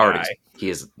bad guy.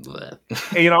 He is,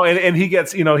 and he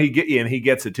gets, he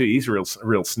gets it too. He's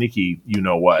real sneaky,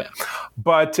 what.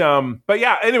 Yeah. But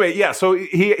yeah, anyway, yeah. So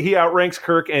he outranks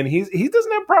Kirk, and he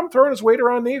doesn't have a problem throwing his weight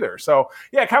around either. So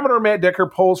yeah, Commodore Matt Decker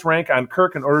pulls rank on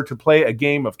Kirk in order to play a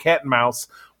game of cat and mouse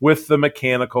with the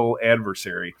mechanical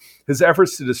adversary. His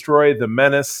efforts to destroy the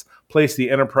menace place the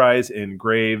Enterprise in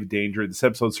grave danger. This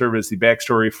episode served as the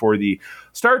backstory for the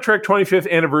Star Trek 25th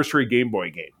anniversary Game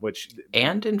Boy game,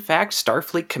 and in fact,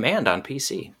 Starfleet Command on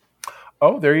PC.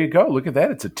 Oh, there you go. Look at that.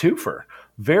 It's a twofer.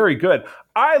 Very good.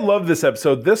 I love this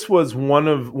episode. This was one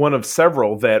of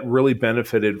several that really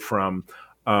benefited from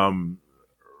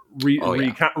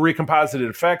recomposited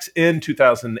effects in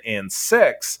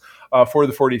 2006 for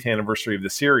the 40th anniversary of the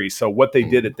series. So what they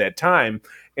did at that time,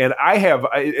 and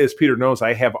as Peter knows,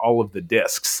 I have all of the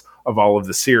discs of all of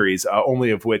the series,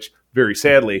 only of which, very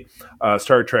sadly,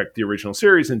 Star Trek, the original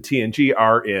series, and TNG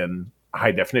are in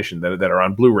high definition that are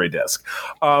on Blu-ray disc.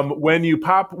 When you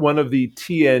pop one of the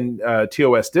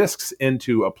TOS discs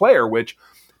into a player, which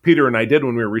Peter and I did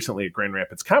when we were recently at Grand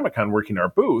Rapids Comic-Con working our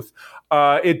booth,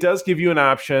 it does give you an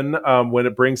option when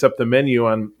it brings up the menu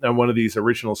on one of these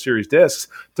original series discs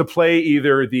to play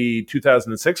either the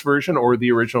 2006 version or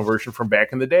the original version from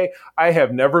back in the day. I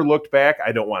have never looked back.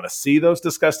 I don't want to see those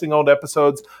disgusting old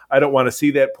episodes. I don't want to see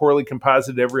that poorly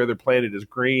composited Every Other Planet is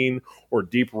Green or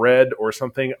Deep Red or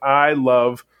something. I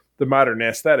love the modern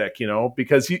aesthetic,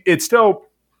 because it still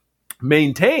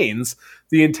maintains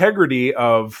the integrity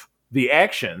of the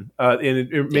action, and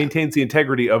it maintains the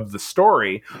integrity of the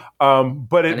story,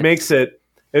 but it makes it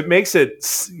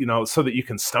so that you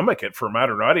can stomach it for a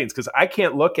modern audience. Because I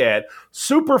can't look at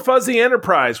Super Fuzzy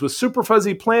Enterprise with Super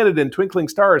Fuzzy Planet and Twinkling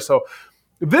Stars. So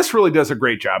this really does a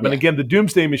great job. And again, the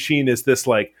Doomsday Machine is this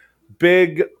like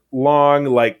big, long,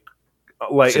 like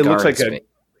it looks like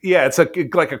it's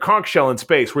like a conch shell in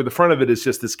space, where the front of it is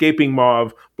just escaping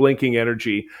mauve, blinking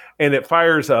energy, and it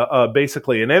fires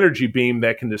basically an energy beam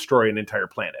that can destroy an entire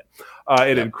planet.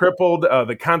 It encrippled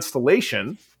the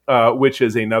Constellation, which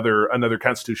is another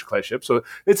Constitution-class ship. So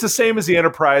it's the same as the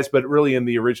Enterprise, but really in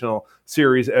the original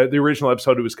series, the original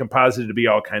episode, it was composited to be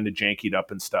all kind of jankied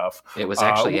up and stuff. It was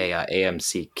actually a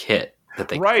AMC kit that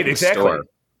they exactly. Store.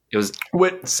 It was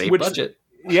budget.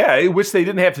 Yeah, which they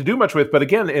didn't have to do much with. But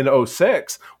again, in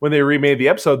 2006, when they remade the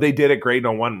episode, they did it great in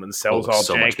 2001 when the cell was all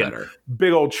jank and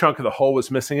big old chunk of the hull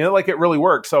was missing. And it really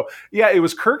worked. So yeah, it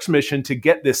was Kirk's mission to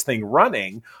get this thing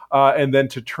running and then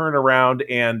to turn around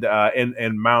and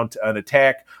mount an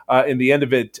attack. In the end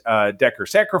of it, Decker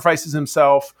sacrifices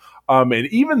himself. And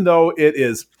even though it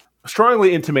is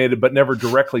strongly intimated but never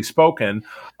directly spoken,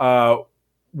 Matt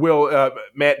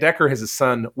Decker has a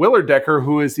son, Willard Decker,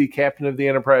 who is the captain of the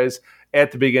Enterprise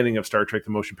at the beginning of Star Trek: The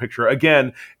Motion Picture.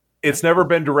 Again, it's never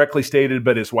been directly stated,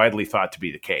 but is widely thought to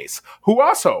be the case, who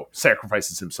also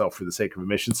sacrifices himself for the sake of a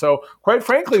mission. So, quite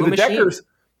frankly, to a machine.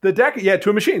 The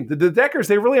Deckers,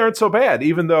 they really aren't so bad,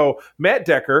 even though Matt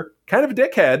Decker, kind of a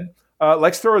dickhead,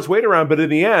 likes to throw his weight around, but in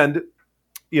the end,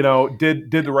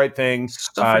 did the right thing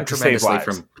to save lives.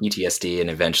 From PTSD and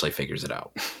eventually figures it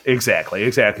out. Exactly.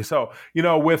 So,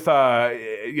 with,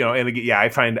 and again, I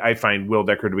find Will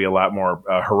Decker to be a lot more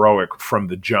heroic from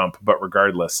the jump, but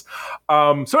regardless.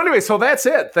 So anyway, so that's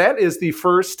it. That is the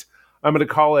first, I'm going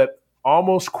to call it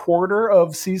almost quarter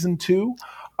of season 2.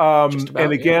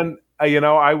 And again,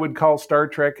 I would call Star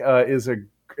Trek is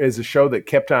a show that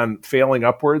kept on failing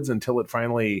upwards until it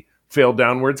finally failed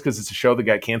downwards, because it's a show that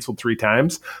got canceled 3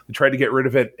 times. They tried to get rid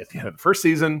of it at the end of the first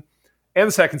season and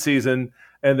the second season,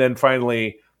 and then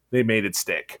finally they made it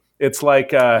stick. It's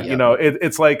like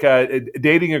it's like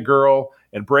dating a girl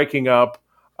and breaking up.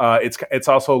 It's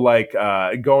also like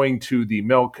going to the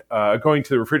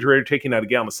refrigerator, taking out a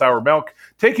gallon of sour milk,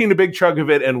 taking a big chug of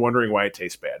it, and wondering why it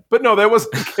tastes bad. But no, that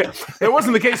wasn't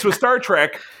the case with Star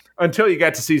Trek until you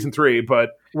got to season 3.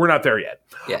 But we're not there yet.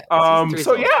 Yeah.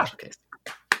 So yeah.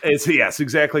 Yes,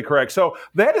 exactly correct. So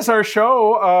that is our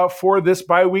show for this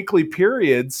bi-weekly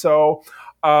period. So,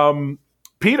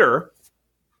 Peter,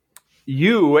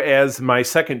 you, as my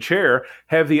second chair,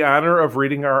 have the honor of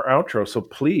reading our outro. So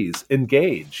please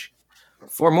engage.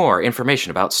 For more information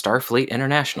about Starfleet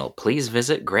International, please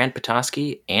visit Grand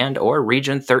Petoskey and/or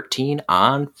Region 13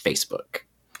 on Facebook.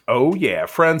 Oh, yeah.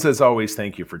 Friends, as always,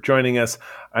 thank you for joining us.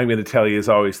 I'm going to tell you, as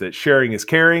always, that sharing is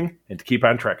caring, and to keep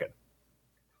on trekking.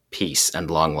 Peace and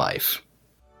long life.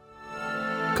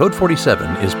 Code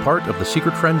 47 is part of the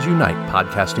Secret Friends Unite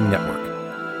podcasting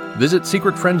network. Visit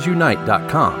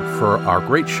secretfriendsunite.com for our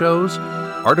great shows,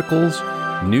 articles,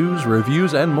 news,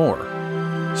 reviews, and more.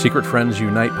 Secret Friends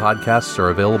Unite podcasts are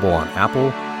available on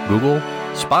Apple, Google,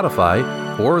 Spotify,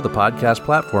 or the podcast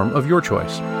platform of your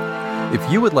choice.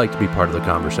 If you would like to be part of the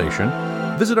conversation,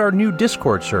 visit our new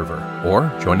Discord server,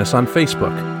 or join us on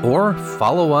Facebook, or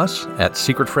follow us at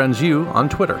Secret Friends U on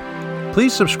Twitter.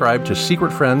 Please subscribe to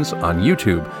Secret Friends on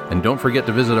YouTube, and don't forget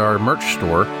to visit our merch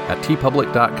store at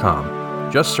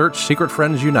tpublic.com. Just search Secret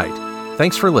Friends Unite.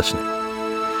 Thanks for listening.